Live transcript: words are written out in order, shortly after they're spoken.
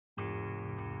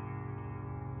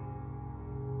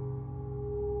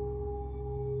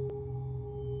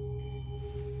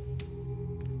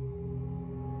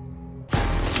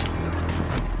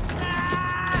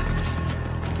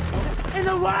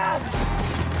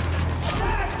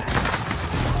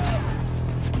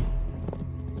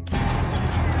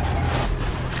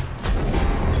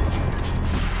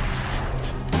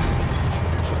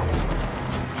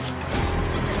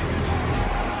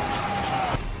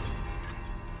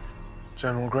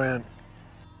General Grant,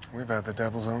 we've had the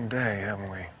devil's own day,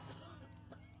 haven't we?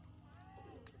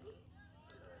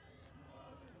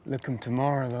 Look him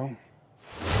tomorrow, though.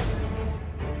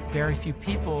 Very few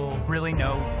people really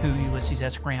know who Ulysses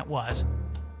S. Grant was.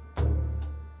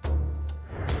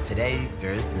 Today,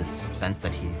 there is this sense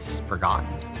that he's forgotten.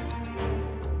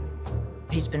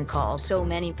 He's been called so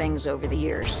many things over the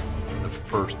years. The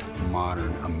first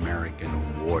modern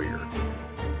American warrior.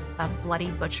 A bloody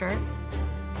butcher.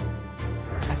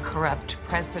 A corrupt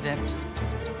president.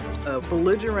 A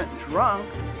belligerent drunk.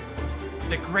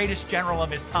 The greatest general of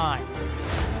his time.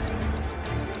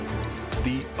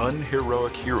 The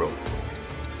unheroic hero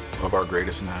of our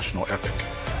greatest national epic.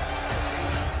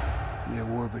 There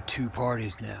were but two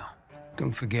parties now.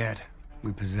 Don't forget,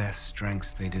 we possess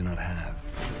strengths they do not have.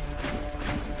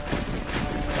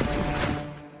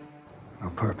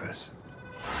 Our purpose.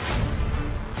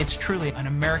 It's truly an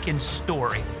American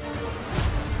story.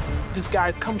 This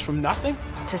guy comes from nothing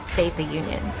To save the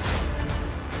Union.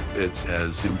 It's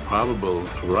as improbable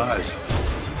a rise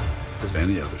as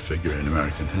any other figure in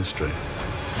American history.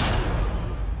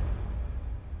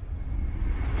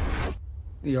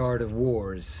 The art of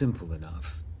war is simple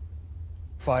enough.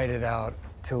 Fight it out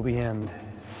till the end.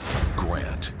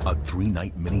 Grant, a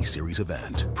 3-night miniseries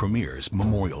event, premieres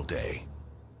Memorial Day.